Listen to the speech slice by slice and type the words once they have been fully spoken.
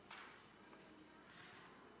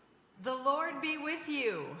The Lord be with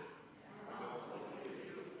you.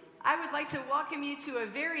 I would like to welcome you to a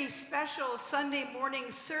very special Sunday morning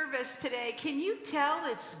service today. Can you tell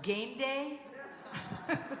it's game day?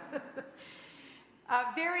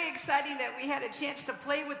 Very exciting that we had a chance to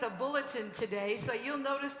play with the bulletin today. So you'll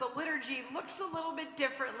notice the liturgy looks a little bit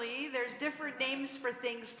differently. There's different names for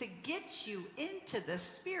things to get you into the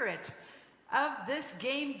spirit of this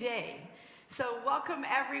game day. So welcome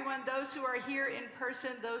everyone, those who are here in person,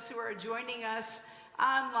 those who are joining us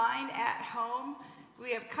online at home.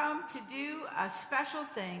 We have come to do a special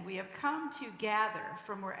thing. We have come to gather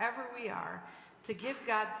from wherever we are to give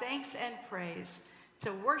God thanks and praise,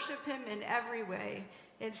 to worship him in every way.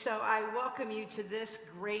 And so I welcome you to this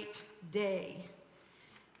great day.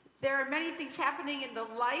 There are many things happening in the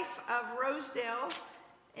life of Rosedale.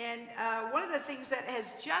 And one of the things that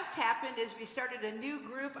has just happened is we started a new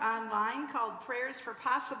group online called Prayers for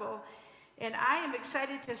Possible. And I am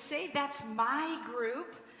excited to say that's my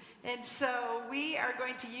group. And so we are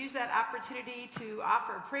going to use that opportunity to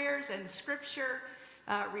offer prayers and scripture,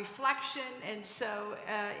 reflection. And so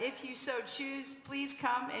if you so choose, please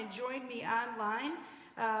come and join me online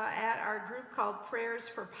at our group called Prayers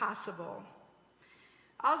for Possible.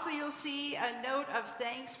 Also, you'll see a note of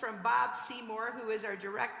thanks from Bob Seymour, who is our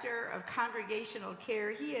Director of Congregational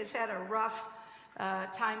Care. He has had a rough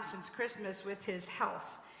time since Christmas with his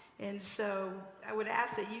health. And so I would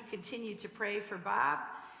ask that you continue to pray for Bob,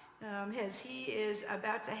 as he is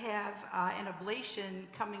about to have an ablation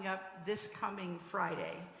coming up this coming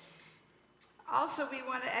Friday. Also, we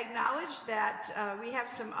want to acknowledge that we have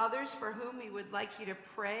some others for whom we would like you to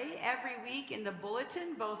pray. Every week in the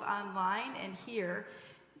bulletin, both online and here,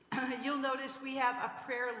 you'll notice we have a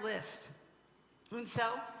prayer list. And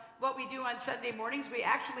so what we do on Sunday mornings, we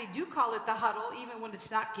actually do call it the huddle, even when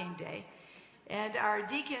it's not game day. And our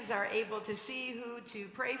deacons are able to see who to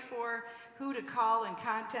pray for, who to call and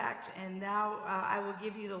contact. And now I will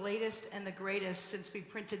give you the latest and the greatest since we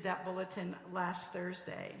printed that bulletin last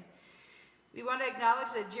Thursday. We want to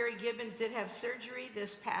acknowledge that Jerry Gibbons did have surgery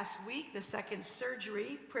this past week, the second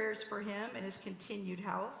surgery. Prayers for him and his continued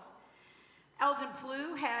health. Eldon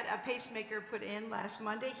Plew had a pacemaker put in last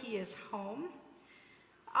Monday. He is home.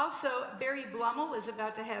 Also, Barry Blummel is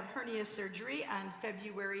about to have hernia surgery on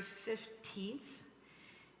February 15th.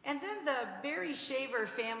 And then the Barry Shaver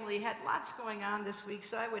family had lots going on this week,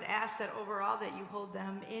 so I would ask that overall that you hold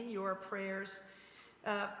them in your prayers.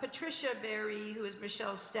 Patricia Barry, who is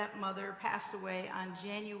Michelle's stepmother, passed away on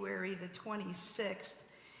January the 26th.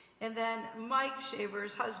 And then Mike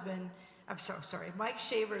Shaver's Mike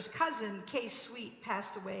Shaver's cousin, Kay Sweet,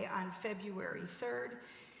 passed away on February 3rd.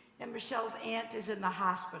 And Michelle's aunt is in the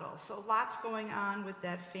hospital. So lots going on with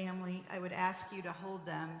that family. I would ask you to hold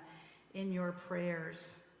them in your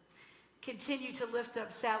prayers. Continue to lift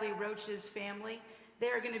up Sally Roach's family.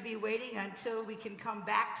 They're going to be waiting until we can come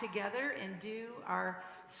back together and do our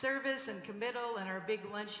service and committal and our big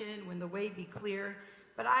luncheon when the way be clear.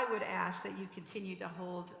 But I would ask that you continue to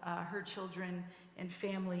hold her children and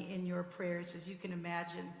family in your prayers. As you can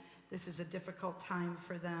imagine, this is a difficult time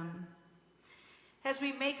for them. As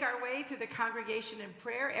we make our way through the congregation in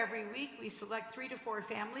prayer, every week we select 3 to 4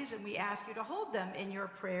 families and we ask you to hold them in your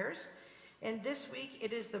prayers. And this week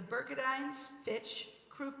it is the Bergadines, Fitch,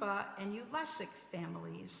 Krupa, and Ulesic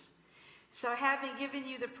families. So having given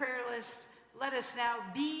you the prayer list, let us now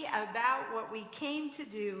be about what we came to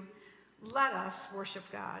do. Let us worship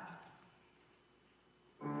God.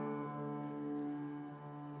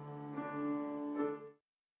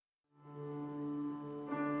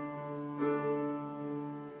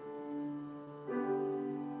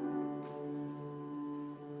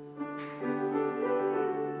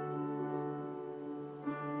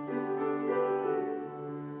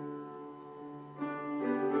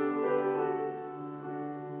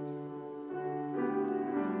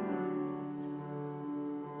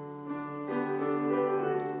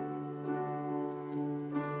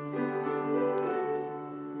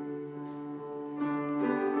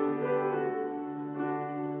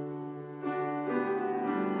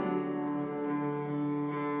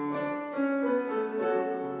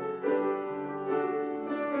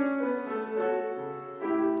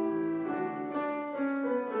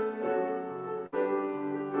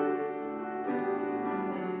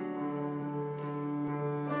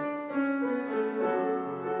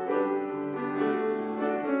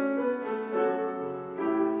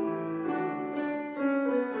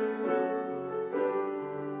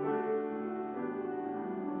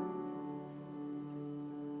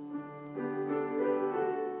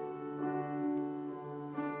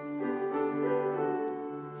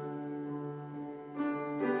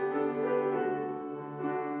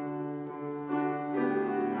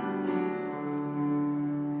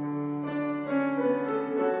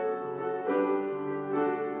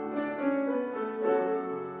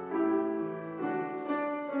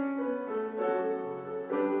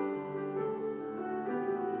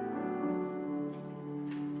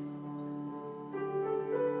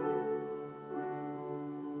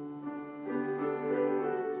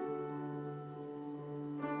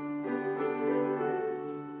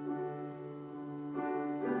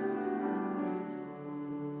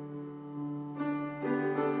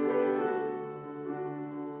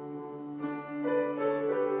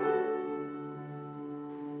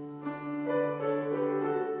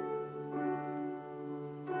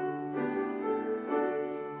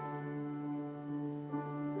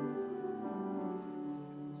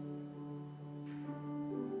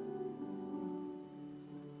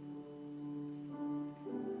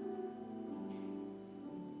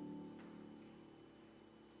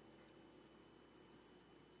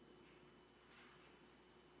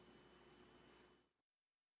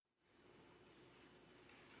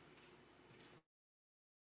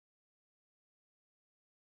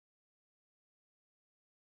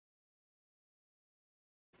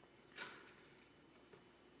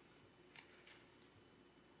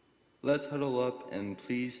 Let's huddle up and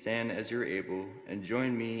please stand as you're able and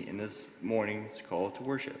join me in this morning's call to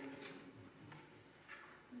worship.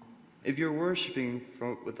 If you're worshiping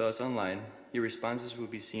with us online, your responses will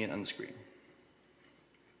be seen on the screen.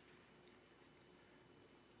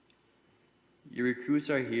 Your recruits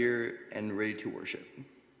are here and ready to worship.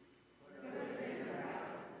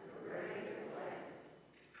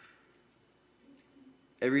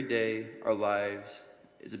 Every day, our lives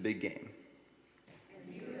is a big game.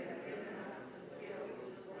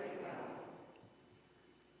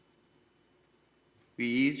 We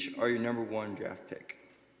each are your number one draft pick.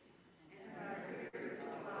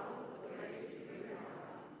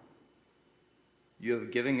 You have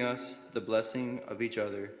given us the blessing of each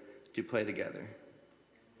other to play together.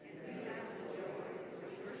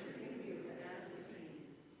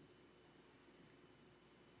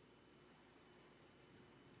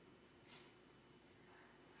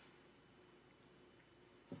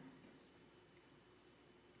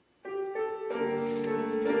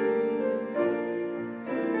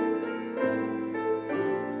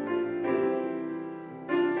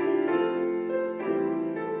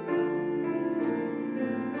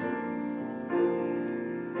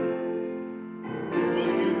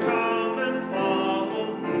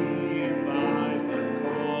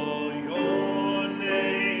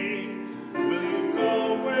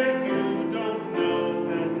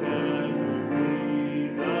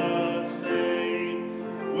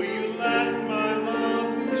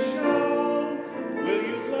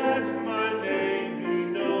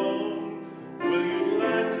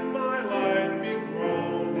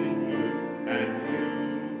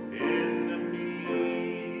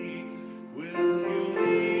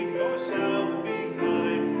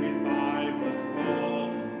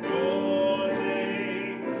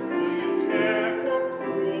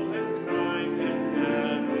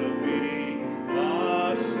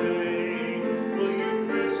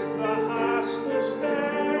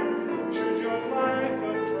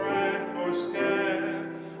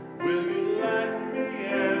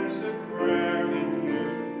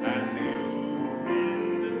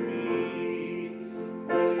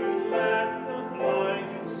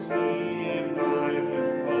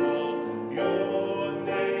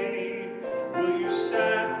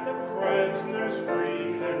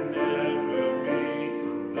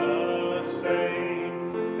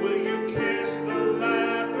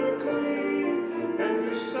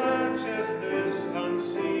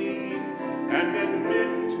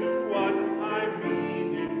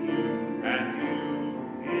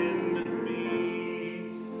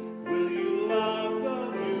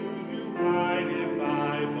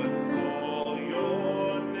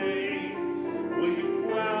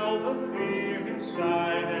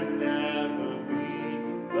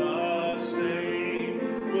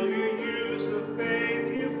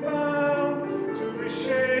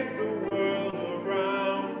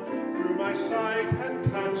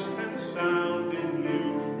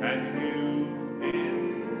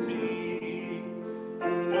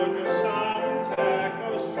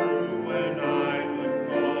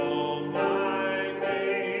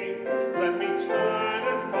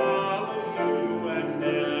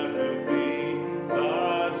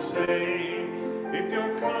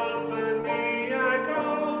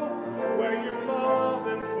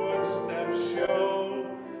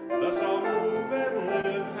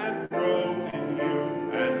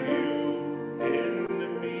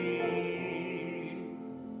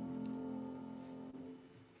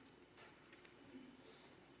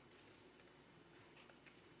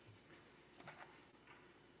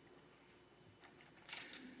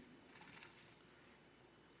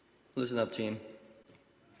 Listen up, team.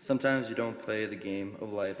 Sometimes we don't play the game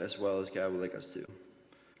of life as well as God would like us to.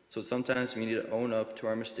 So sometimes we need to own up to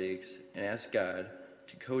our mistakes and ask God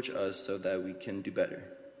to coach us so that we can do better.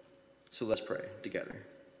 So let's pray together.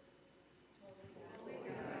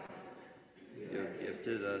 You have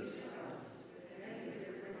gifted us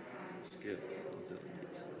gifts, abilities.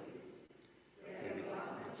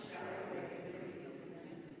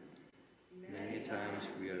 Many times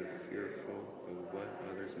we are fearful of what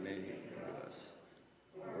others may think of us,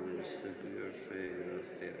 or we are simply afraid of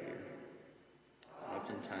failure.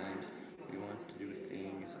 Oftentimes, we want to do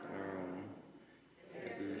things on our own,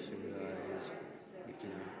 but we soon realize we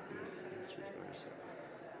cannot do things just by ourselves.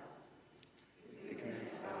 We cannot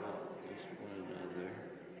follow just one another.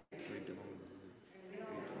 We don't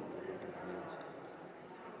love ourselves.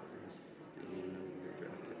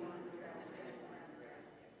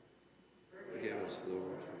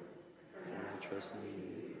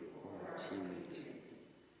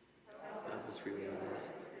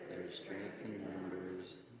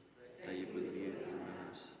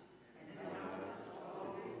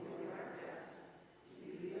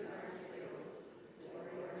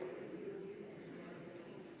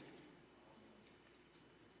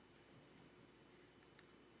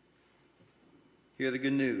 Hear the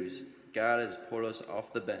good news. God has pulled us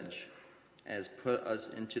off the bench and has put us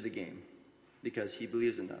into the game because he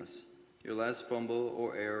believes in us. Your last fumble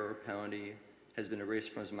or error or penalty has been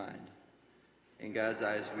erased from his mind. In God's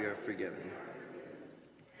eyes, we are forgiven.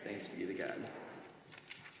 Thanks be to God.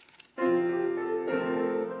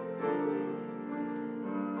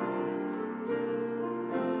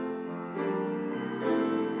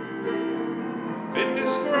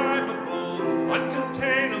 Indescribable,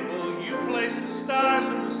 uncontainable, you place the stars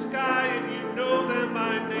in the sky and you know them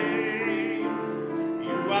by name.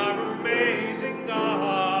 You are amazing,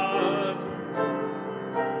 God.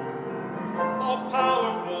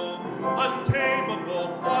 All-powerful,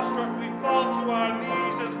 untamable, awestruck we fall to our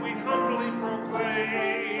knees as we humbly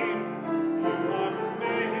proclaim. You are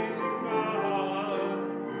amazing, God.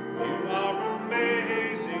 You are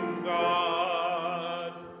amazing, God.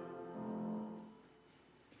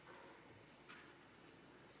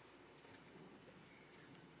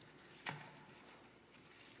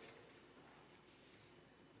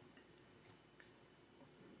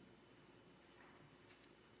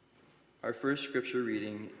 Our first scripture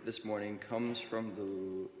reading this morning comes from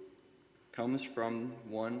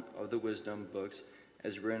one of the wisdom books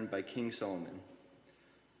as written by King Solomon.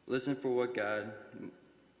 Listen for what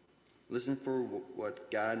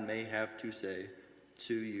God may have to say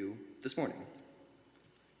to you this morning.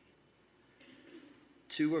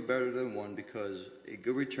 Two are better than one because a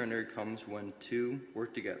good returner comes when two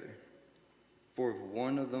work together. For if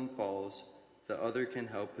one of them falls, the other can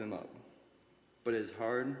help him up. But it is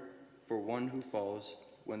hard for one who falls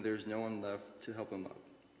when there's no one left to help him up.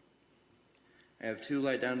 And if two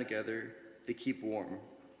lie down together, they keep warm.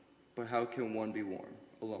 But how can one be warm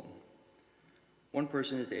alone? One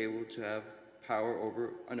person is able to have power over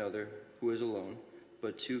another who is alone,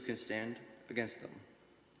 but two can stand against them.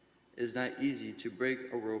 It is not easy to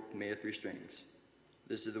break a rope made of 3 strings.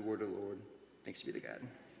 This is the word of the Lord. Thanks be to God.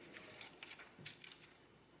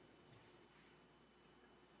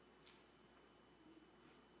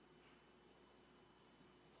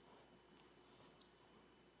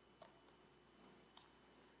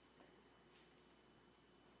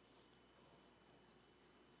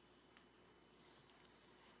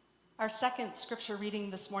 Our second scripture reading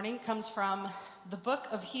this morning comes from the book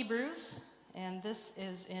of Hebrews, and this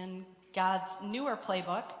is in God's newer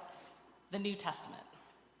playbook, the New Testament.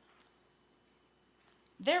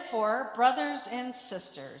 Therefore, brothers and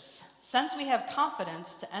sisters, since we have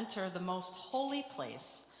confidence to enter the most holy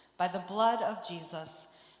place by the blood of Jesus,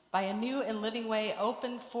 by a new and living way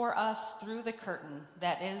opened for us through the curtain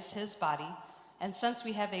that is his body, and since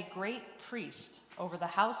we have a great priest over the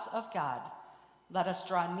house of God, let us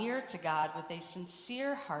draw near to God with a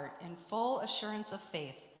sincere heart in full assurance of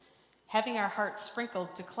faith, having our hearts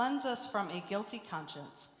sprinkled to cleanse us from a guilty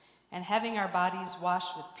conscience, and having our bodies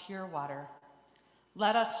washed with pure water.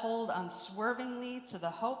 Let us hold unswervingly to the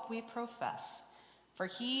hope we profess, for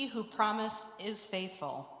he who promised is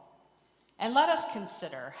faithful. And let us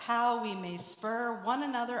consider how we may spur one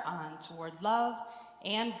another on toward love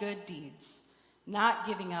and good deeds, not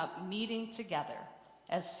giving up meeting together,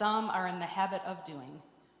 as some are in the habit of doing,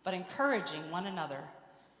 but encouraging one another,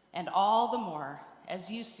 and all the more as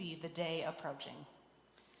you see the day approaching.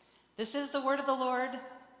 This is the word of the Lord.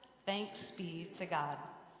 Thanks be to God.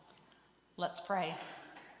 Let's pray.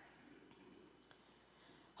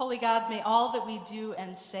 Holy God, may all that we do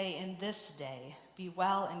and say in this day be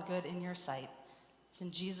well and good in your sight. It's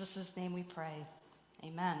in Jesus' name we pray.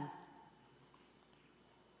 Amen.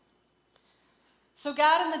 So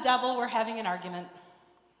God and the devil were having an argument,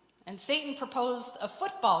 and Satan proposed a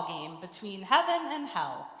football game between heaven and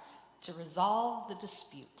hell to resolve the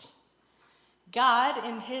dispute. God,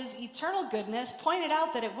 in his eternal goodness, pointed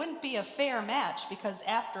out that it wouldn't be a fair match because,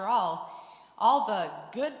 after all the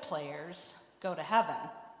good players go to heaven.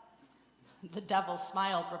 The devil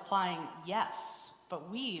smiled, replying, "Yes,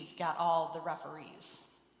 but we've got all the referees."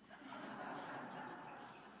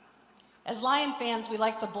 As Lion fans, we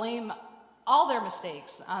like to blame all their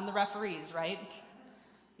mistakes on the referees, right?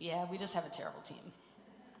 Yeah, we just have a terrible team.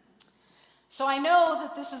 So I know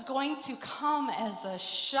that this is going to come as a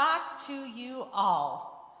shock to you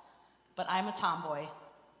all, but I'm a tomboy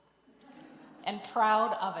and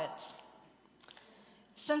proud of it.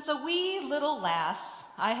 Since a wee little lass,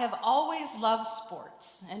 I have always loved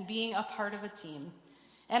sports and being a part of a team,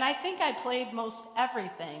 and I think I played most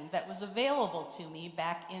everything that was available to me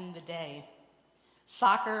back in the day.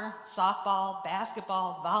 Soccer, softball,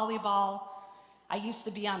 basketball, volleyball. I used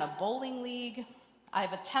to be on a bowling league.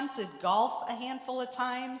 I've attempted golf a handful of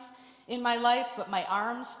times in my life, but my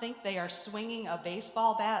arms think they are swinging a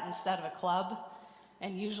baseball bat instead of a club.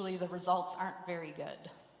 and usually the results aren't very good.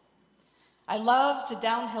 I love to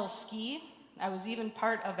downhill ski. I was even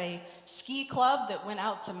part of a ski club that went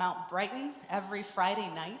out to Mount Brighton every Friday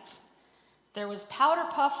night. There was powder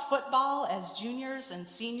puff football as juniors and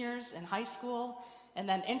seniors in high school, and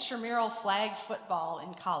then intramural flag football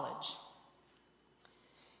in college.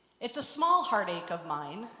 It's a small heartache of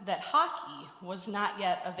mine that hockey was not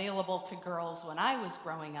yet available to girls when I was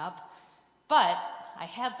growing up, but I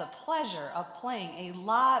had the pleasure of playing a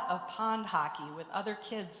lot of pond hockey with other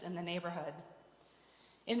kids in the neighborhood.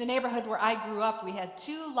 In the neighborhood where I grew up, we had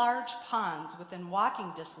 2 large ponds within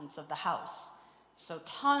walking distance of the house, so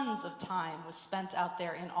tons of time was spent out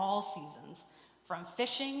there in all seasons, from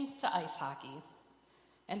fishing to ice hockey.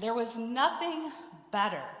 And there was nothing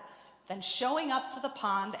better than showing up to the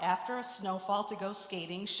pond after a snowfall to go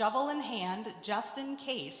skating, shovel in hand, just in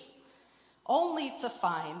case, only to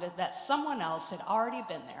find that someone else had already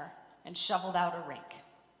been there and shoveled out a rink.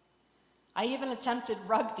 I even attempted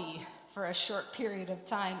rugby for a short period of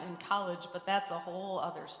time in college, but that's a whole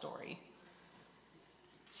other story.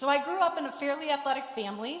 So I grew up in a fairly athletic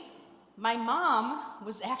family. My mom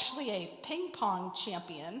was actually a ping pong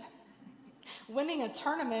champion, winning a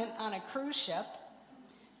tournament on a cruise ship.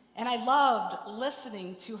 And I loved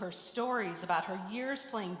listening to her stories about her years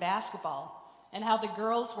playing basketball and how the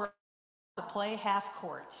girls were to play half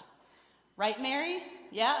court. Right, Mary?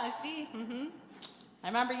 Yeah, I see. I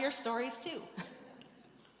remember your stories too.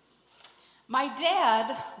 My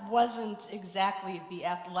dad wasn't exactly the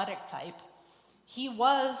athletic type. He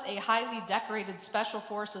was a highly decorated Special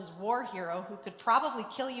Forces war hero who could probably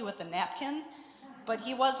kill you with a napkin, but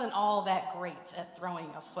he wasn't all that great at throwing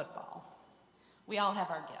a football. We all have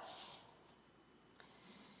our gifts.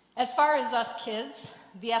 As far as us kids,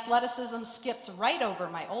 the athleticism skipped right over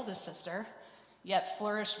my oldest sister, yet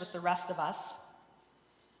flourished with the rest of us.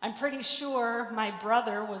 I'm pretty sure my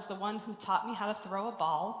brother was the one who taught me how to throw a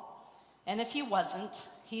ball, and if he wasn't,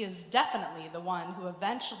 he is definitely the one who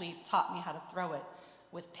eventually taught me how to throw it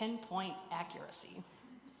with pinpoint accuracy.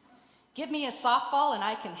 Give me a softball and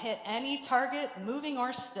I can hit any target, moving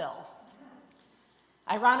or still.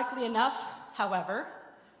 Ironically enough, however,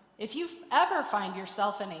 if you ever find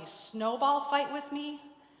yourself in a snowball fight with me,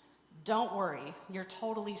 don't worry, you're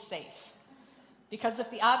totally safe. Because if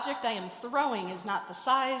the object I am throwing is not the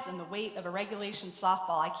size and the weight of a regulation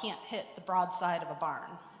softball, I can't hit the broadside of a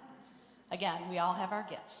barn. Again, we all have our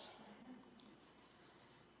gifts.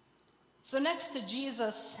 So next to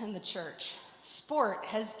Jesus and the church, sport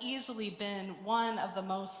has easily been one of the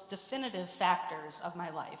most definitive factors of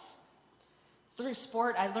my life. Through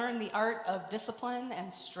sport, I learned the art of discipline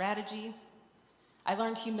and strategy. I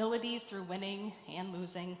learned humility through winning and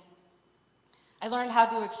losing. I learned how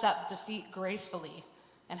to accept defeat gracefully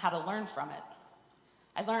and how to learn from it.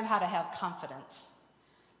 I learned how to have confidence.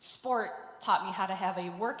 Sport taught me how to have a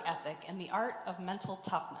work ethic and the art of mental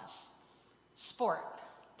toughness. Sport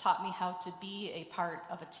taught me how to be a part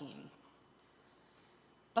of a team.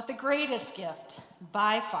 But the greatest gift,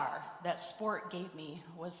 by far, that sport gave me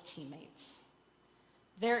was teammates.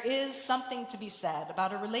 There is something to be said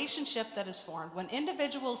about a relationship that is formed when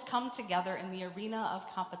individuals come together in the arena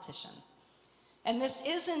of competition. And this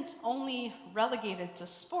isn't only relegated to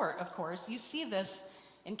sport, of course. You see this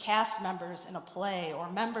in cast members in a play, or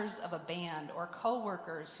members of a band, or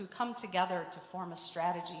co-workers who come together to form a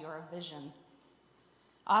strategy or a vision.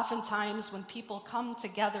 Oftentimes, when people come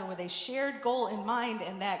together with a shared goal in mind,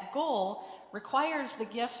 and that goal requires the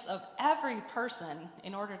gifts of every person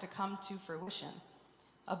in order to come to fruition,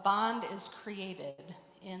 a bond is created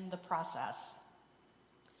in the process.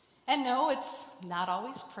 And no, it's not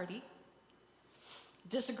always pretty.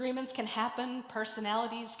 Disagreements can happen,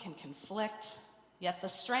 personalities can conflict, yet the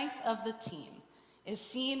strength of the team is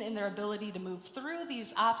seen in their ability to move through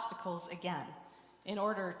these obstacles again in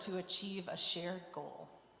order to achieve a shared goal.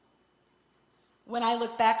 When I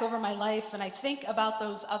look back over my life and I think about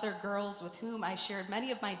those other girls with whom I shared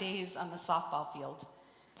many of my days on the softball field,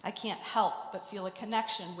 I can't help but feel a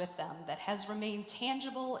connection with them that has remained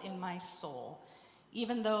tangible in my soul,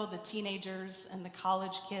 even though the teenagers and the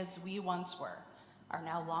college kids we once were are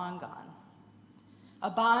now long gone. A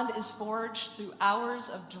bond is forged through hours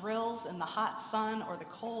of drills in the hot sun or the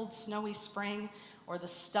cold, snowy spring or the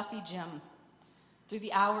stuffy gym, through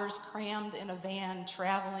the hours crammed in a van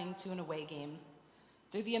traveling to an away game,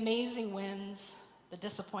 through the amazing wins, the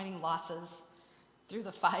disappointing losses, through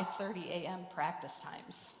the 5:30 a.m. practice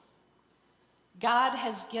times. God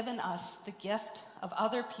has given us the gift of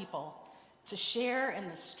other people to share in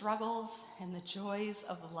the struggles and the joys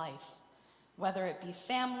of life, whether it be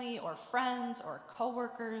family or friends or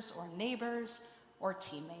coworkers or neighbors or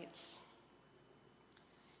teammates.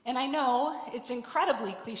 And I know it's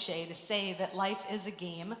incredibly cliche to say that life is a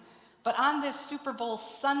game, but on this Super Bowl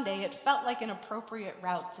Sunday, it felt like an appropriate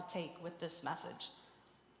route to take with this message,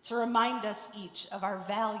 to remind us each of our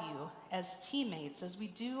value as teammates as we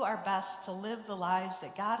do our best to live the lives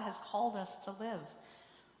that God has called us to live,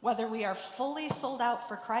 whether we are fully sold out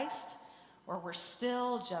for Christ or we're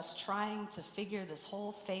still just trying to figure this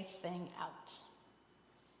whole faith thing out.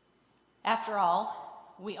 After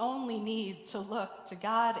all, we only need to look to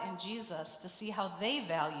God and Jesus to see how they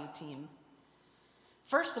value team.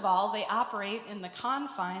 First of all, they operate in the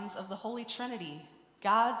confines of the Holy Trinity,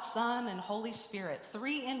 God, Son, and Holy Spirit,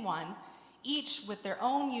 3 in 1, each with their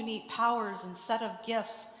own unique powers and set of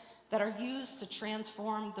gifts that are used to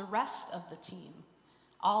transform the rest of the team,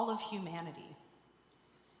 all of humanity.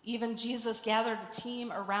 Even Jesus gathered a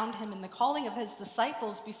team around him in the calling of his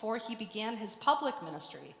disciples before he began his public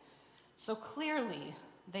ministry. So clearly,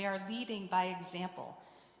 they are leading by example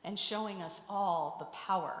and showing us all the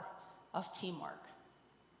power of teamwork.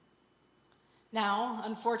 Now,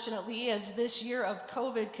 unfortunately, as this year of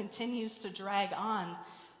COVID continues to drag on,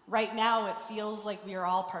 right now it feels like we are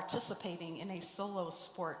all participating in a solo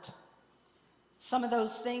sport. Some of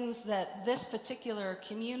those things that this particular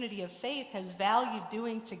community of faith has valued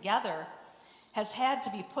doing together has had to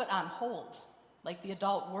be put on hold, like the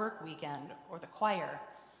adult work weekend or the choir,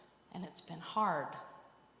 and it's been hard.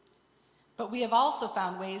 But we have also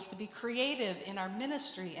found ways to be creative in our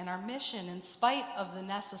ministry and our mission in spite of the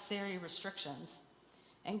necessary restrictions.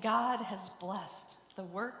 And God has blessed the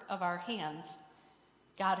work of our hands.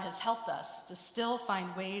 God has helped us to still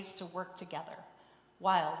find ways to work together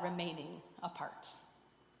while remaining apart.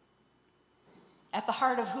 At the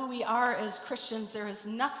heart of who we are as Christians, there is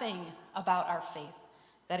nothing about our faith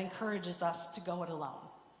that encourages us to go it alone.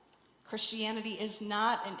 Christianity is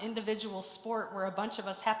not an individual sport where a bunch of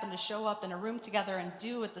us happen to show up in a room together and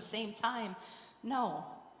do at the same time. No,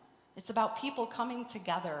 it's about people coming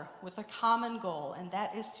together with a common goal, and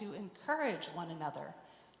that is to encourage one another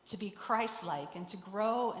to be Christ-like and to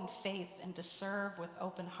grow in faith and to serve with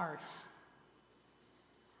open hearts.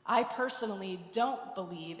 I personally don't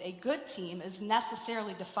believe a good team is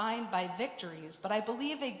necessarily defined by victories, but I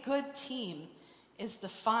believe a good team is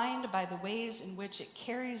defined by the ways in which it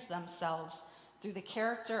carries themselves through the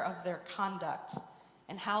character of their conduct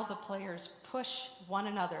and how the players push one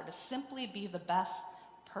another to simply be the best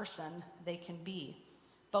person they can be,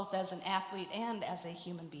 both as an athlete and as a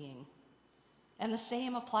human being. And the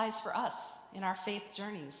same applies for us in our faith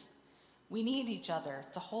journeys. We need each other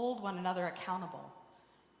to hold one another accountable,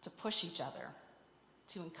 to push each other,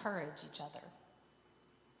 to encourage each other.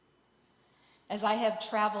 As I have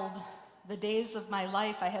traveled the days of my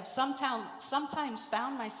life, I have sometimes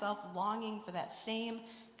found myself longing for that same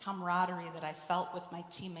camaraderie that I felt with my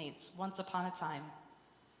teammates once upon a time.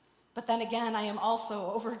 But then again, I am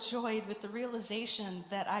also overjoyed with the realization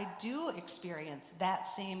that I do experience that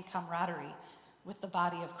same camaraderie with the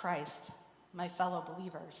body of Christ, my fellow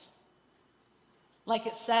believers. Like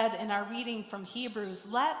it said in our reading from Hebrews,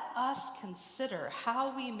 let us consider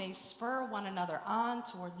how we may spur one another on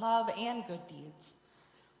toward love and good deeds.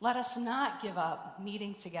 Let us not give up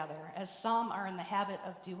meeting together, as some are in the habit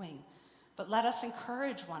of doing, but let us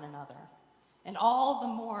encourage one another, and all the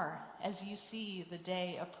more as you see the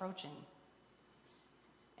day approaching.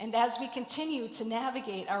 And as we continue to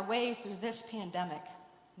navigate our way through this pandemic,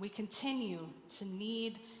 we continue to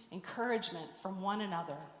need encouragement from one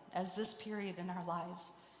another as this period in our lives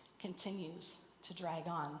continues to drag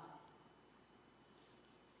on.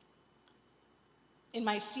 In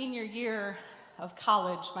my senior year of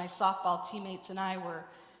college, my softball teammates and I were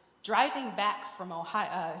driving back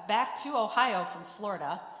to Ohio from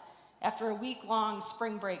Florida after a week-long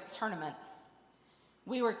spring break tournament.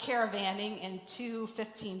 We were caravanning in 2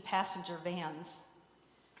 15-passenger vans.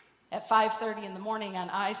 At 5:30 in the morning on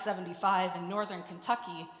I-75 in northern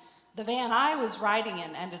Kentucky, the van I was riding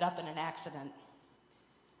in ended up in an accident.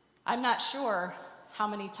 I'm not sure how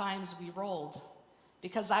many times we rolled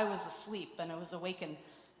because I was asleep and I was awakened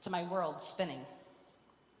to my world spinning.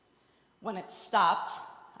 When it stopped,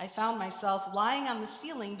 I found myself lying on the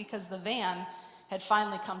ceiling because the van had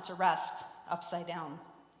finally come to rest upside down.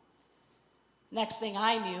 Next thing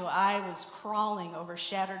I knew, I was crawling over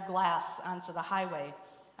shattered glass onto the highway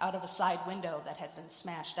out of a side window that had been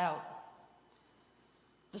smashed out.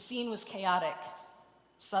 The scene was chaotic.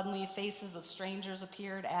 Suddenly, faces of strangers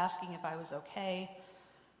appeared asking if I was okay.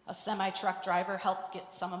 A semi-truck driver helped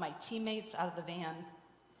get some of my teammates out of the van.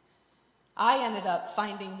 I ended up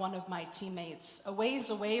finding one of my teammates a ways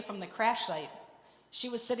away from the crash site. She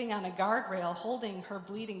was sitting on a guardrail holding her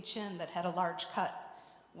bleeding chin that had a large cut,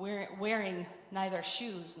 wearing neither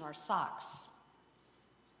shoes nor socks.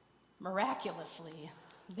 Miraculously,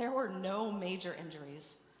 there were no major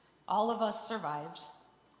injuries. All of us survived.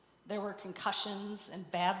 There were concussions and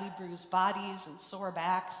badly bruised bodies and sore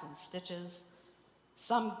backs and stitches.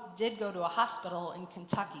 Some did go to a hospital in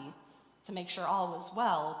Kentucky to make sure all was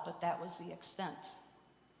well, but that was the extent.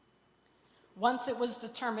 Once it was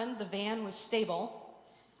determined the van was stable,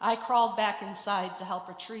 I crawled back inside to help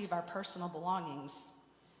retrieve our personal belongings.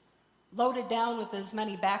 Loaded down with as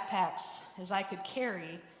many backpacks as I could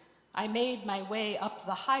carry, I made my way up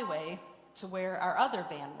the highway to where our other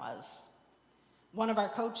van was. One of our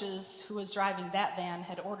coaches who was driving that van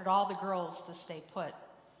had ordered all the girls to stay put.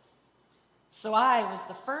 So I was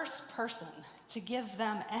the first person to give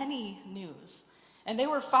them any news, and they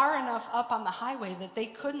were far enough up on the highway that they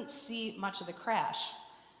couldn't see much of the crash.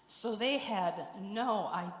 So they had no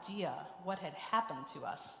idea what had happened to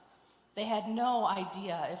us. They had no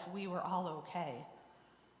idea if we were all okay.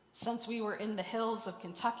 Since we were in the hills of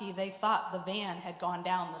Kentucky, they thought the van had gone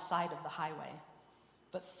down the side of the highway.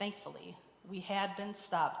 But thankfully, we had been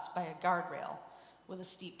stopped by a guardrail with a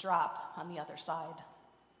steep drop on the other side.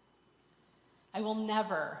 I will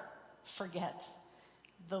never forget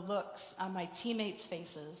the looks on my teammates'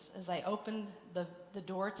 faces as I opened the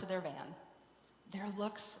door to their van. Their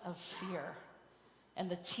looks of fear and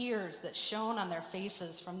the tears that shone on their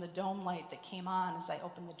faces from the dome light that came on as I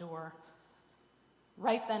opened the door.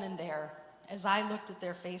 Right then and there, as I looked at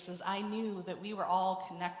their faces, I knew that we were all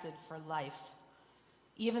connected for life.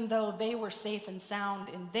 Even though they were safe and sound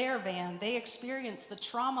in their van, they experienced the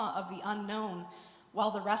trauma of the unknown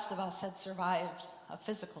while the rest of us had survived a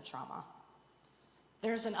physical trauma.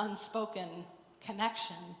 There's an unspoken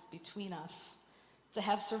connection between us. To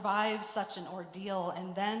have survived such an ordeal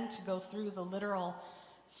and then to go through the literal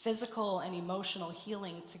physical and emotional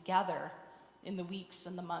healing together in the weeks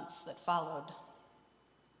and the months that followed.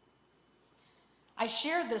 I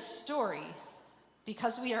share this story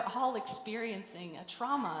because we are all experiencing a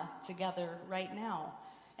trauma together right now.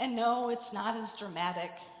 And no, it's not as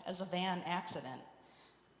dramatic as a van accident,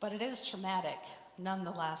 but it is traumatic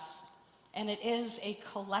nonetheless. And it is a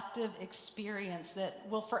collective experience that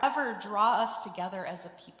will forever draw us together as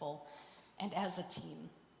a people and as a team.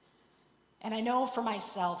 And I know for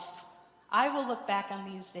myself, I will look back on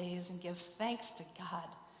these days and give thanks to God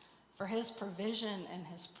for his provision and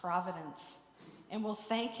his providence, and will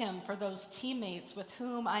thank him for those teammates with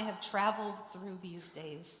whom I have traveled through these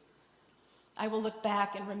days. I will look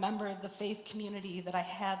back and remember the faith community that I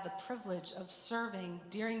had the privilege of serving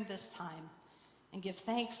during this time, and give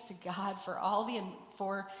thanks to God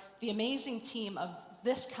for the amazing team of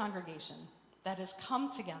this congregation that has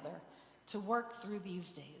come together to work through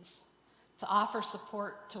these days, to offer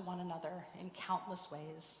support to one another in countless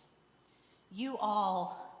ways. You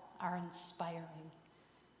all are inspiring,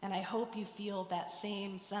 and I hope you feel that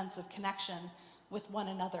same sense of connection with one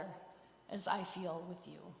another as I feel with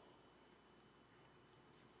you.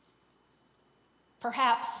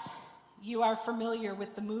 Perhaps you are familiar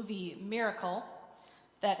with the movie Miracle,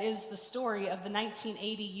 that is the story of the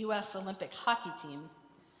 1980 U.S. Olympic hockey team.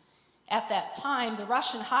 At that time, the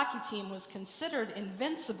Russian hockey team was considered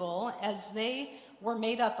invincible as they were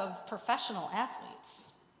made up of professional athletes.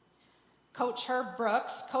 Coach Herb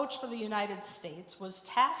Brooks, coach for the United States, was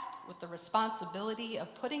tasked with the responsibility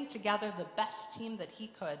of putting together the best team that he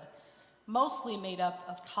could, mostly made up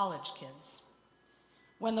of college kids.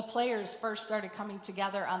 When the players first started coming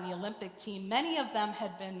together on the Olympic team, many of them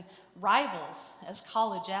had been rivals as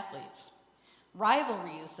college athletes,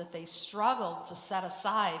 rivalries that they struggled to set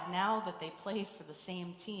aside now that they played for the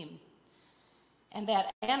same team. And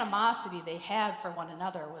that animosity they had for one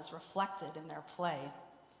another was reflected in their play.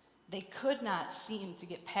 They could not seem to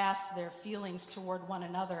get past their feelings toward one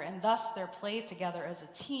another, and thus their play together as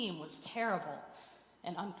a team was terrible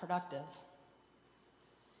and unproductive.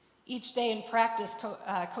 Each day in practice,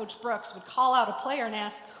 Coach Brooks would call out a player and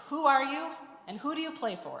ask, "Who are you and who do you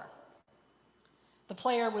play for?" The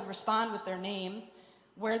player would respond with their name,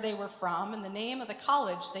 where they were from, and the name of the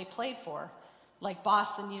college they played for, like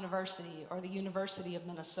Boston University or the University of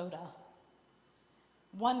Minnesota.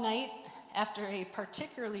 One night, after a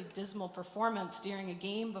particularly dismal performance during a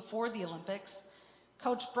game before the Olympics,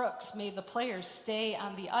 Coach Brooks made the players stay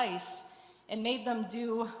on the ice and made them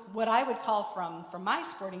do what I would call from my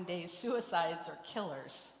sporting days, suicides or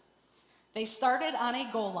killers. They started on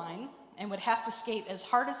a goal line and would have to skate as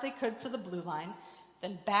hard as they could to the blue line,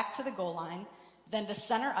 then back to the goal line, then to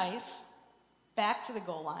center ice, back to the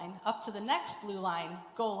goal line, up to the next blue line,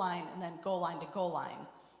 and then goal line to goal line.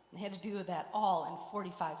 And they had to do that all in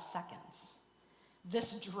 45 seconds.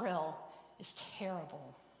 This drill is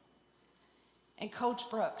terrible. And Coach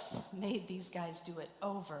Brooks made these guys do it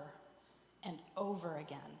over and over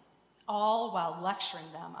again, all while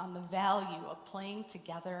lecturing them on the value of playing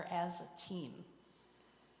together as a team.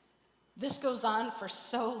 This goes on for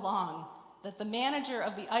so long that the manager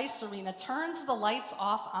of the ice arena turns the lights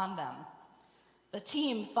off on them. The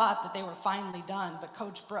team thought that they were finally done, but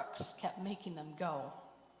Coach Brooks kept making them go.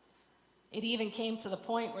 It even came to the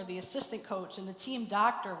point where the assistant coach and the team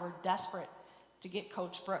doctor were desperate to get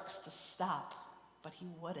Coach Brooks to stop, but he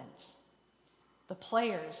wouldn't. The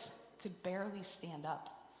players could barely stand up.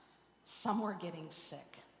 Some were getting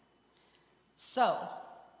sick. So,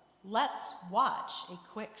 let's watch a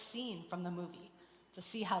quick scene from the movie to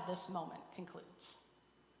see how this moment concludes.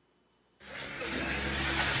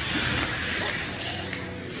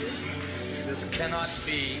 This cannot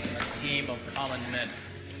be a team of common men,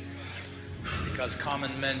 because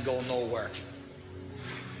common men go nowhere.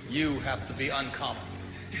 You have to be uncommon.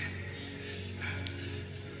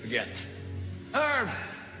 Again. Herb,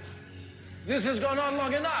 this has gone on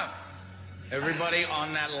long enough. Everybody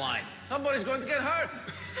on that line. Somebody's going to get hurt.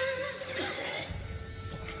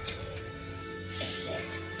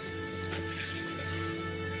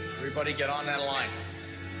 Everybody get on that line.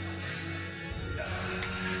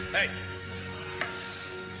 Hey.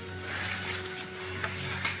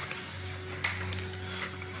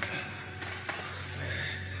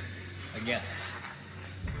 Again.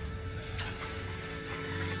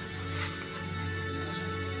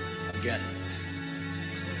 Again.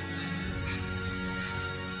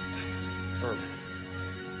 Herb.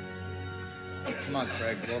 Come on,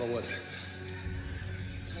 Craig, blow the whistle.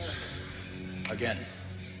 Again.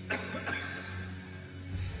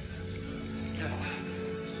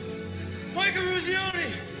 Michael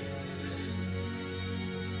Ruzioni!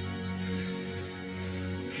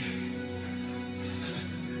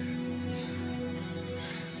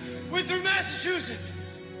 We're through Massachusetts!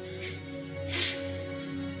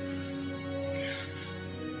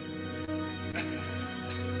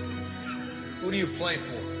 Who do you play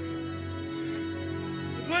for?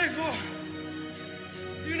 Play for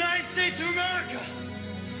the United States of America!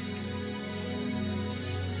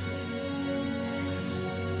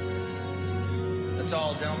 That's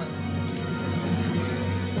all, gentlemen.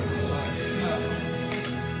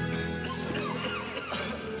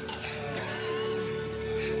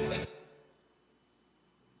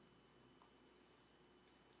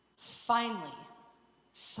 Finally,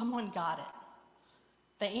 someone got it.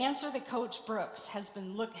 The answer that Coach Brooks had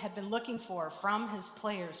been looking for from his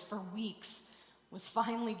players for weeks was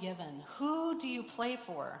finally given. Who do you play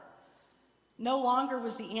for? No longer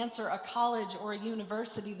was the answer a college or a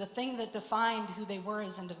university, the thing that defined who they were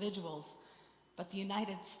as individuals, but the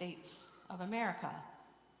United States of America,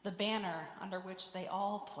 the banner under which they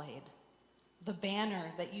all played, the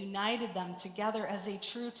banner that united them together as a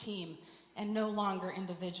true team and no longer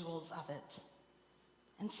individuals of it.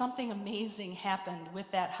 And something amazing happened with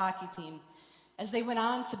that hockey team as they went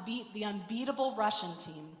on to beat the unbeatable Russian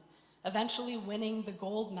team, eventually winning the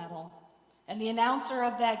gold medal. And the announcer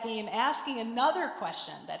of that game asking another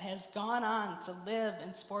question that has gone on to live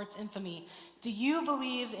in sports infamy: do you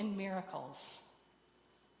believe in miracles?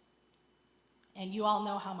 And you all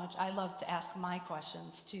know how much I love to ask my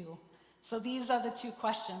questions too. So these are the two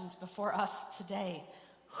questions before us today.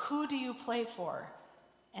 Who do you play for?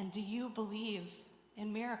 And do you believe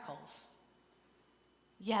in miracles?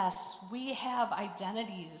 Yes, we have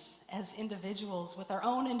identities as individuals with our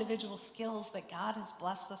own individual skills that God has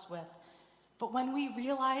blessed us with. But when we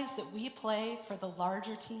realize that we play for the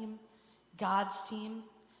larger team, God's team,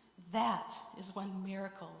 that is when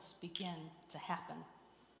miracles begin to happen.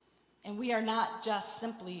 And we are not just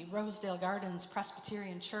simply Rosedale Gardens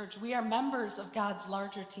Presbyterian Church. We are members of God's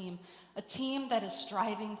larger team, a team that is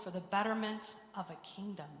striving for the betterment of a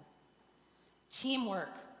kingdom.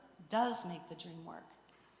 Teamwork does make the dream work,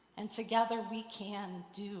 and together we can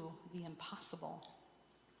do the impossible.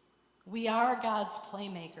 We are God's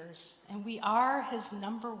playmakers, and we are his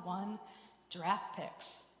 #1 draft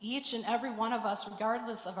picks. Each and every one of us,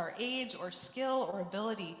 regardless of our age or skill or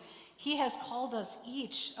ability, he has called us,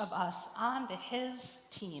 each of us, onto his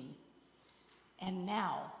team. And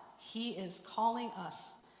now he is calling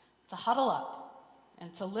us to huddle up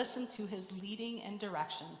and to listen to his leading and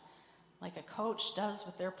direction like a coach does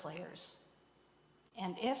with their players.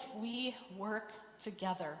 And if we work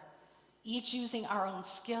together, each using our own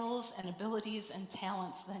skills and abilities and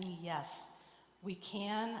talents, then yes, we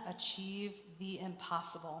can achieve the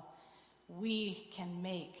impossible. We can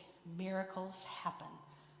make miracles happen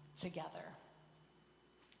together.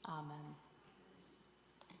 Amen.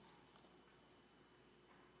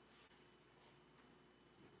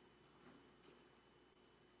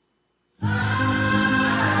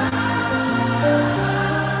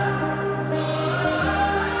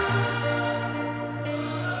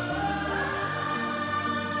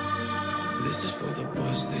 This is for the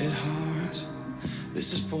busted hearts.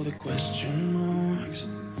 This is for the question marks.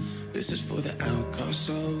 This is for the outcast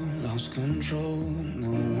soul, lost control. No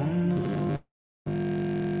one knows.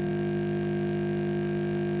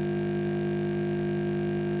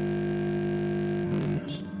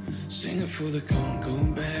 Sing it for the can't go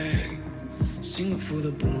back. Sing it for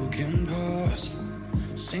the broken past.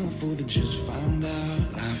 Sing it for the just found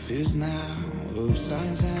out. Life is now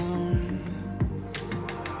upside down.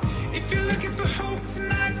 If you're looking for hope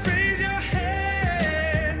tonight, raise your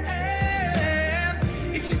hand.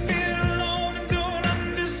 If you feel alone and don't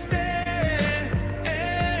understand,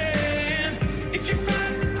 if you're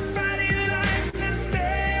fighting the fight of your life, then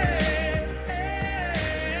stand.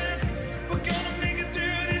 We're gonna make it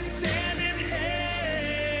through this hand in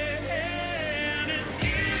hand. And if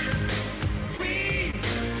we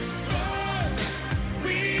fall,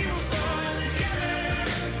 we will fall together.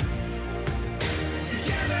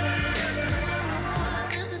 Together.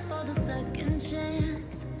 This is for the second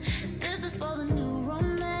chance. This is for the new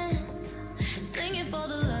romance. Singing for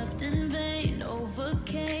the left in vain.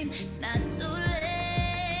 Overcame. It's not too late.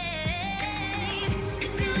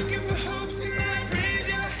 If you're looking for hope tonight, raise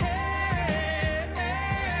your hand.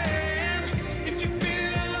 If you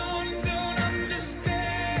feel alone and don't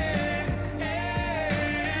understand,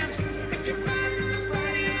 if you're fighting the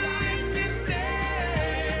fight of your life, then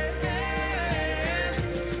stand.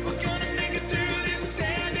 We're gonna make it through this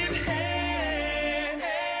hand in hand.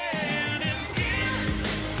 And if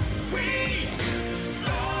we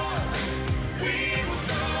fall, we will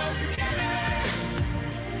fall together.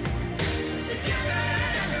 Together.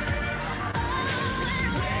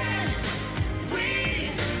 We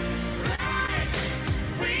rise,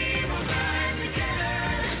 we will rise together.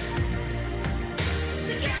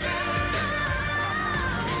 Together.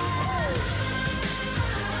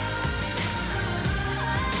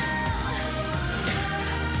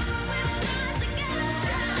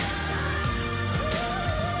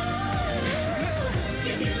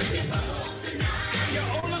 You're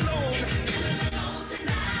all alone,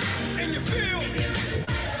 and you feel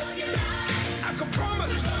I can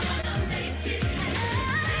promise.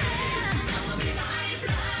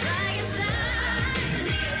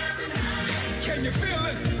 Can you feel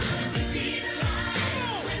it?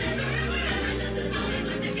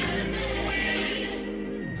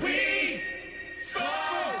 We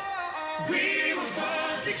fall, we will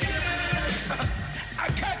fall together. I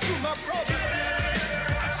got you, my brother.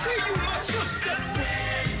 I see you, my sister.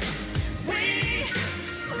 We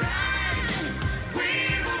rise, we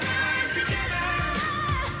will rise together.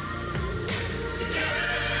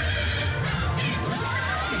 Together.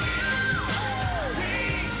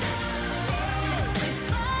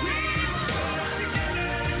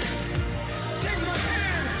 Take my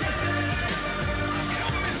hand.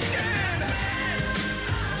 Help me stand.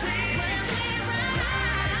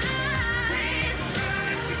 We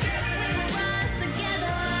rise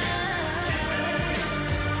together.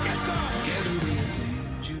 Together we are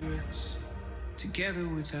dangerous. Together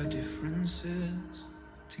with our differences.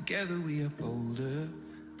 Together we are bolder,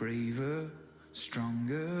 braver,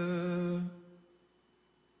 stronger.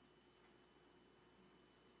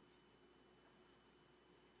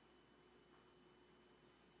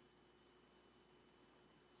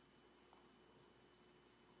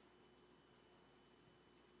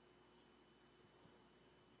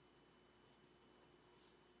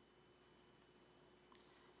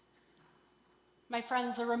 My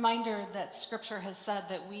friends, a reminder that Scripture has said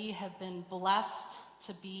that we have been blessed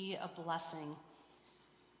to be a blessing.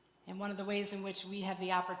 And one of the ways in which we have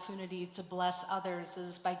the opportunity to bless others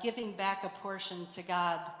is by giving back a portion to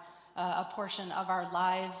God, a portion of our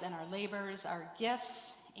lives and our labors, our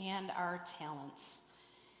gifts, and our talents.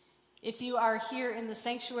 If you are here in the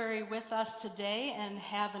sanctuary with us today and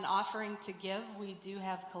have an offering to give, we do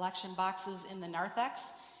have collection boxes in the narthex.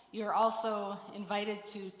 You're also invited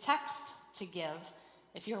to text to give.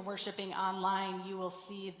 If you're worshiping online, you will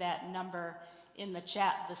see that number in the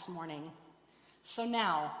chat this morning. So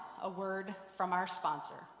now, a word from our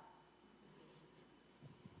sponsor.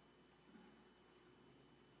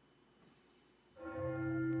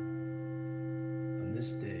 On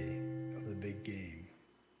this day of the big game,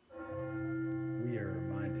 we are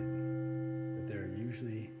reminded that there are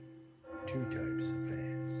usually two types of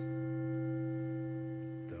fans.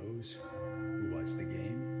 Those who watch the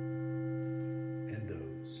game and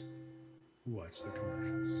those who watch the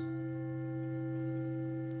commercials.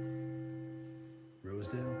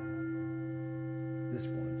 Rosedale, this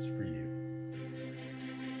one's for you.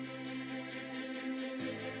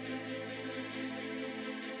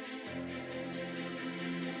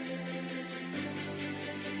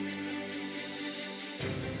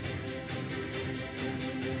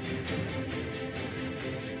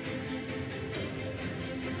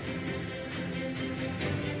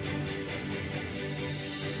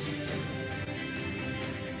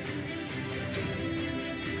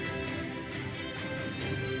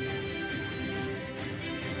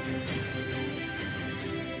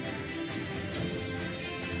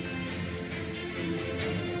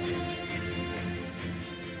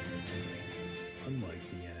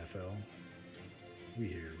 we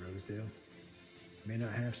here at Rosedale may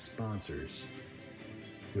not have sponsors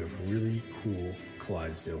who have really cool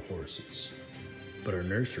Clydesdale horses, but our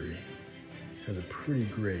nursery has a pretty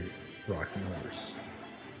great rocking horse.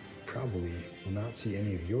 Probably will not see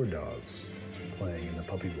any of your dogs playing in the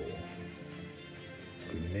puppy bowl.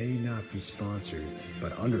 We may not be sponsored by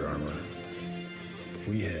Under Armour, but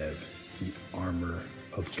we have the armor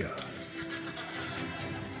of God.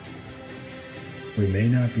 We may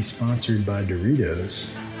not be sponsored by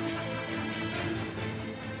Doritos,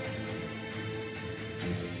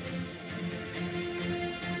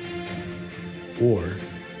 or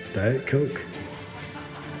Diet Coke,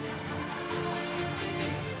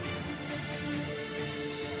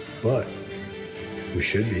 but we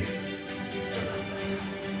should be.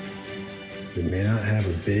 We may not have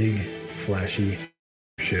a big, flashy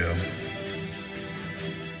show,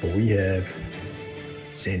 but we have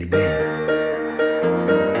Sandy Bean.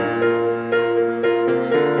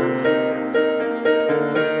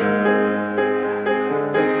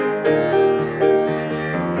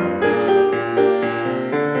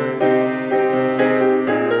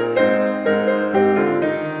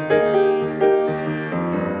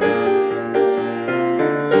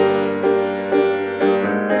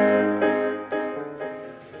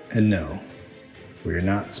 And no, we are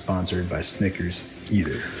not sponsored by Snickers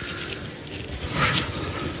either.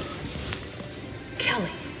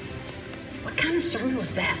 Kelly, what kind of sermon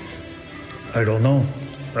was that? I don't know.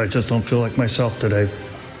 I just don't feel like myself today.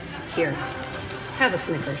 Here, have a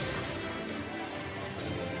Snickers.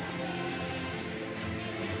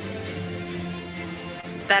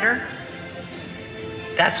 Better?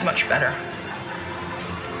 That's much better.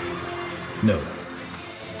 No,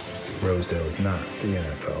 Rosedale is not the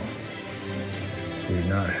NFL. We do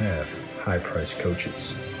not have high-priced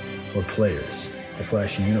coaches, or players, or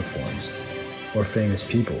flashy uniforms, or famous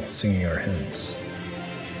people singing our hymns.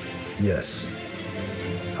 Yes,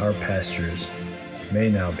 our pastors may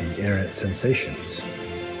now be internet sensations,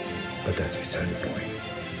 but that's beside the point.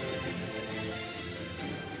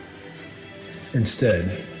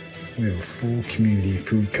 Instead, we have a full community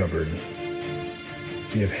food cupboard.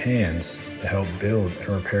 We have hands that help build and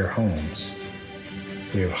repair homes.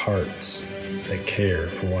 We have hearts that care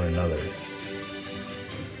for one another.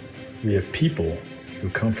 We have people who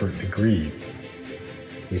comfort the grieved.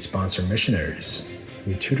 We sponsor missionaries.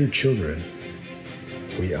 We tutor children.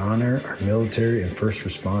 We honor our military and first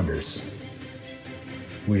responders.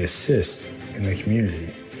 We assist in the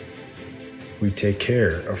community. We take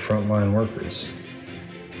care of frontline workers.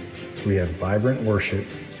 We have vibrant worship.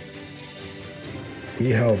 We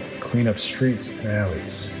help clean up streets and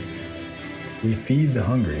alleys. We feed the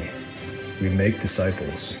hungry. We make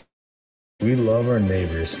disciples. We love our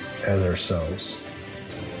neighbors as ourselves.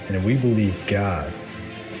 And we believe God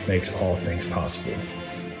makes all things possible.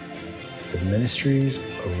 The Ministries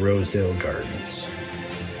of Rosedale Gardens.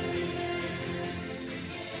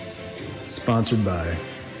 Sponsored by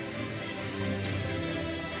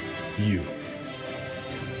you.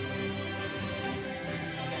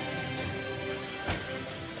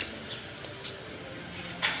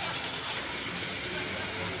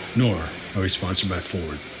 Nor are we sponsored by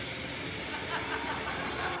Ford.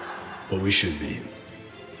 But we should be.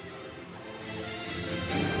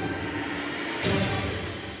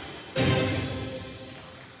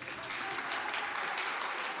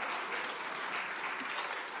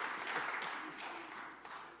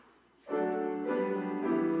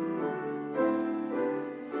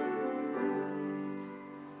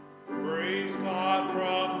 Praise God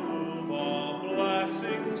from whom all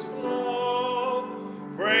blessings flow.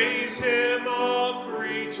 Praise Him, all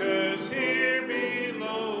creatures here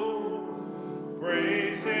below.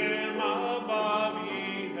 Praise Him above,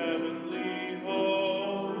 ye heavenly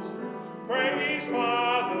hosts. Praise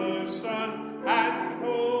Father, Son, and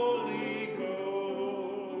Holy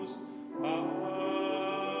Ghost. Amen.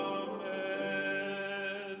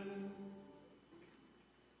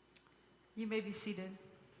 You may be seated.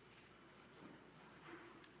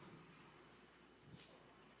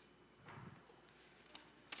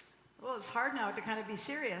 Well, it's hard now to kind of be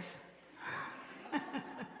serious.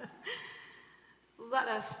 Let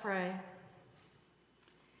us pray.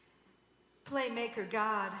 Playmaker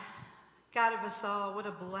God, God of us all, what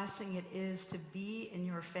a blessing it is to be in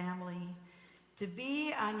your family, to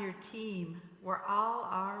be on your team where all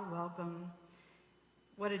are welcome.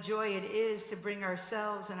 What a joy it is to bring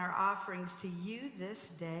ourselves and our offerings to you this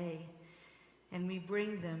day, and we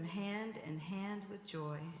bring them hand in hand with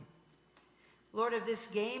joy. Lord, of this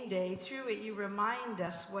game day, through it you remind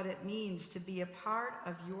us what it means to be a part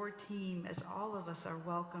of your team, as all of us are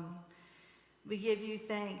welcome. We give you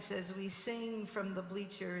thanks as we sing from the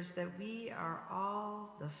bleachers that we are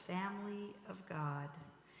all the family of God.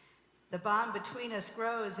 The bond between us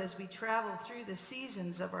grows as we travel through the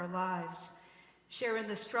seasons of our lives, sharing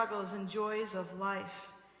the struggles and joys of life.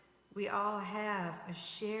 We all have a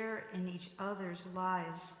share in each other's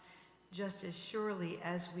lives, just as surely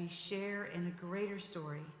as we share in a greater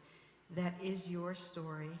story that is your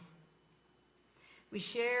story. We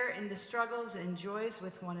share in the struggles and joys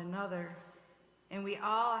with one another, and we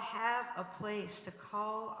all have a place to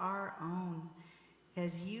call our own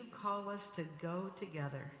as you call us to go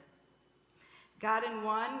together. God in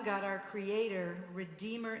one, God our Creator,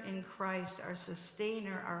 Redeemer in Christ, our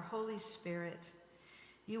Sustainer, our Holy Spirit.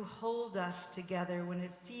 You hold us together when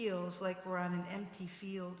it feels like we're on an empty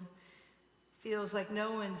field, feels like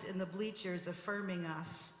no one's in the bleachers affirming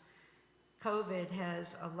us. COVID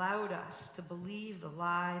has allowed us to believe the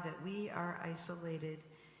lie that we are isolated,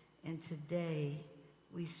 and today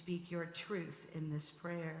we speak your truth in this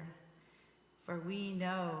prayer. For we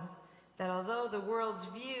know that although the world's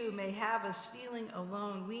view may have us feeling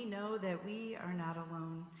alone, we know that we are not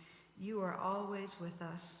alone. You are always with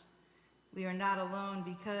us. We are not alone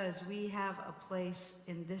because we have a place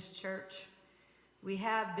in this church. We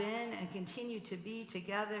have been and continue to be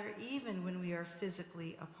together even when we are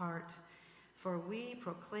physically apart. For we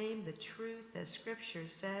proclaim the truth that Scripture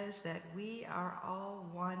says that we are all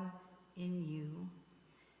one in you.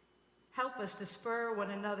 Help us to spur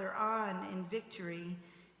one another on in victory,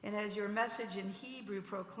 and as your message in Hebrew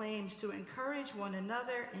proclaims, to encourage one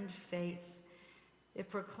another in faith.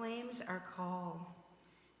 It proclaims our call,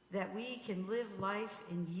 that we can live life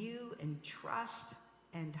in you in trust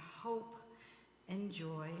and hope and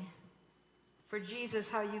joy. For Jesus,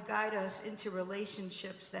 how you guide us into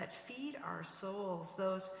relationships that feed our souls,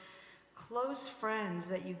 those close friends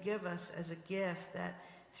that you give us as a gift, that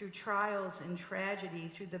through trials and tragedy,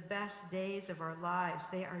 through the best days of our lives,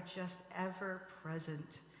 they are just ever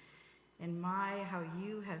present. And my, how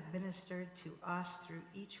you have ministered to us through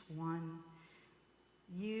each one.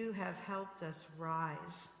 You have helped us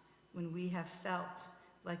rise when we have felt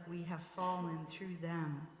like we have fallen through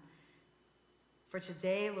them. For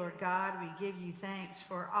today, Lord God, we give you thanks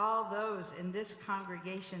for all those in this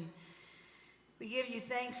congregation. We give you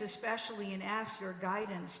thanks especially and ask your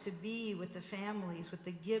guidance to be with the families, with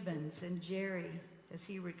the Gibbons and Jerry as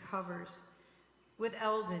he recovers, with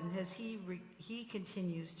Eldon as he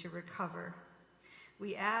continues to recover.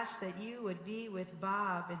 We ask that you would be with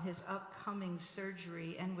Bob in his upcoming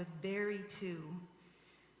surgery and with Barry too.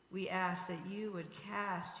 We ask that you would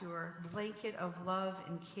cast your blanket of love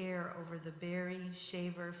and care over the Barry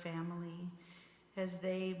Shaver family as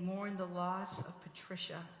they mourn the loss of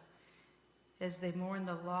Patricia, as they mourn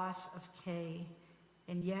the loss of Kay,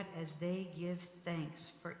 and yet as they give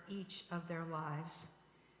thanks for each of their lives.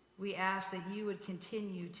 We ask that you would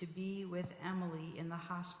continue to be with Emily in the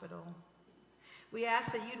hospital. We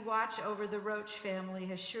ask that you'd watch over the Roach family,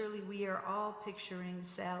 as surely we are all picturing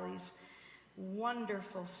Sally's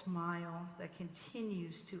wonderful smile that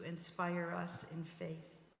continues to inspire us in faith.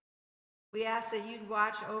 We ask that you'd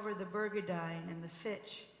watch over the Bergadine and the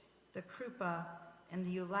Fitch, the Krupa, and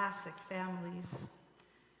the Ulasic families.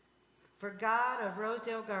 For God of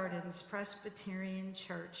Rosedale Gardens Presbyterian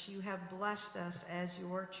Church, you have blessed us as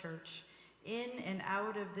your church. In and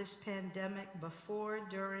out of this pandemic, before,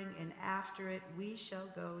 during, and after it, we shall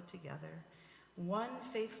go together, one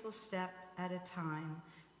faithful step at a time,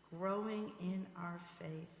 growing in our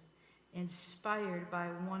faith, inspired by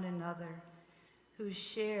one another, who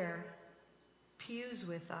share pews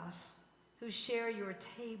with us, who share your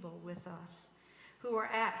table with us, who are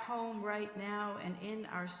at home right now and in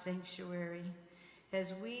our sanctuary.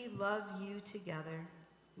 As we love you together,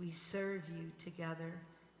 we serve you together,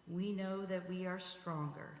 we know that we are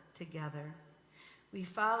stronger together. We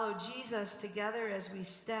follow Jesus together as we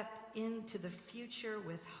step into the future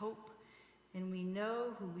with hope, and we know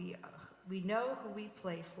who we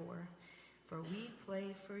play for we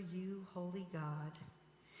play for you, holy God.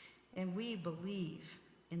 And we believe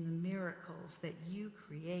in the miracles that you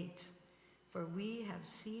create, for we have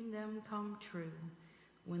seen them come true.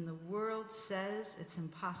 When the world says it's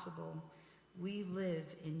impossible, we live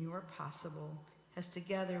in your possible. As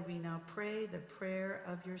together we now pray the prayer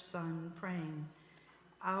of your Son, praying,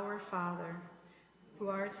 Our Father, who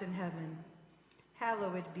art in heaven,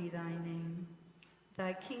 hallowed be thy name.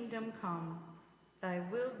 Thy kingdom come, thy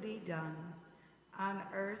will be done, on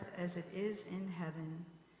earth as it is in heaven.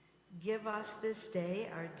 Give us this day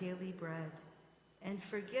our daily bread, and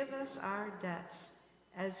forgive us our debts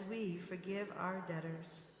as we forgive our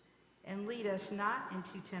debtors. And lead us not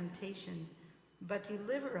into temptation, but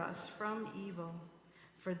deliver us from evil.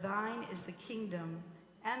 For thine is the kingdom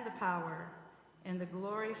and the power and the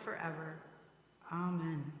glory forever.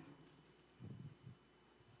 Amen.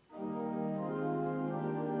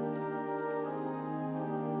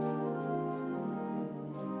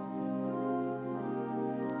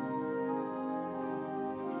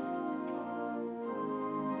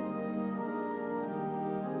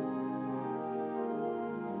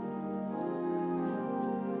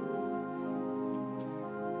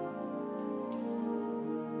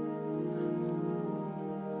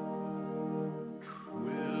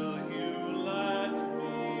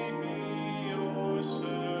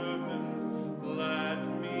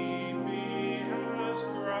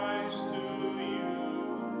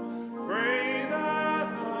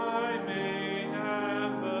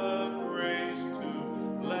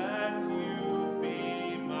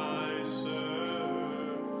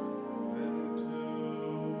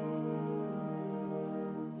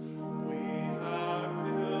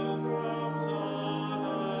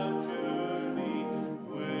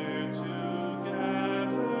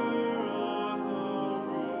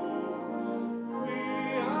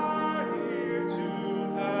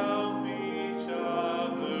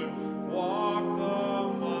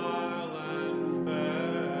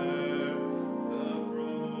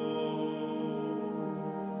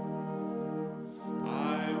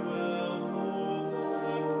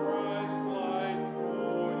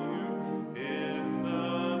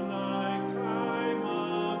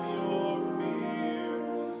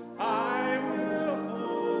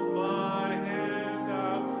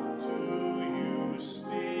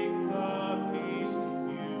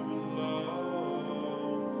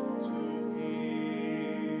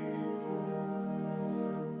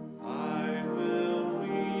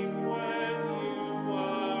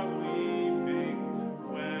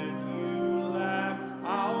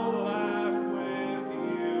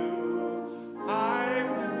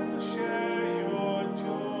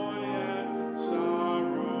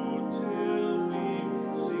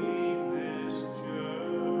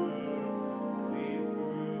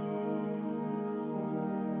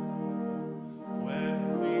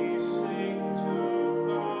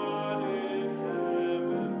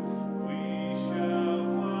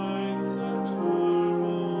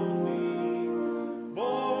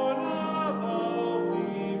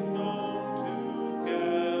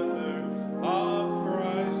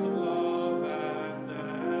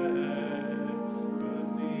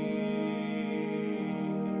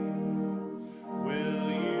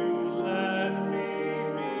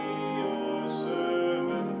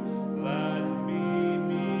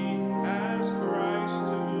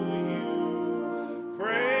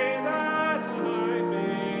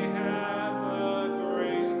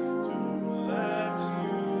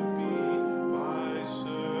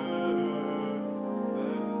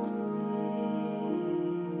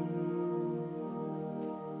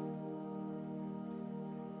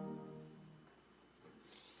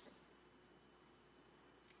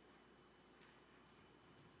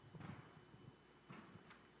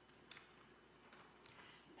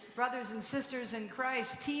 Brothers and sisters in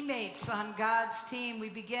Christ, teammates on God's team, we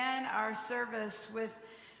began our service with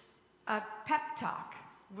a pep talk,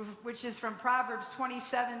 which is from Proverbs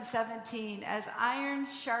 27:17. As iron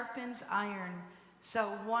sharpens iron, so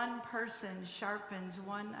one person sharpens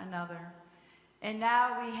one another. And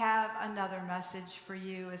now we have another message for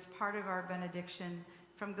you as part of our benediction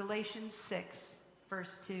from Galatians 6,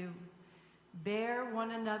 verse 2. Bear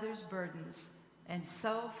one another's burdens, and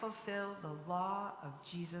so fulfill the law of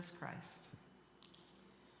Jesus Christ.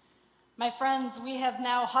 My friends, we have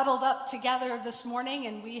now huddled up together this morning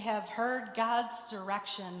and we have heard God's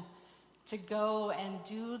direction to go and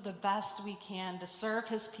do the best we can to serve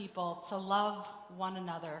his people, to love one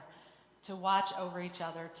another, to watch over each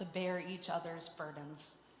other, to bear each other's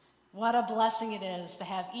burdens. What a blessing it is to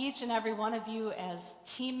have each and every one of you as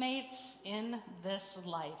teammates in this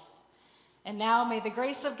life. And now may the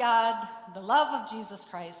grace of God, the love of Jesus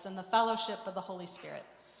Christ, and the fellowship of the Holy Spirit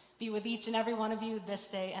be with each and every one of you this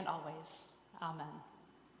day and always. Amen.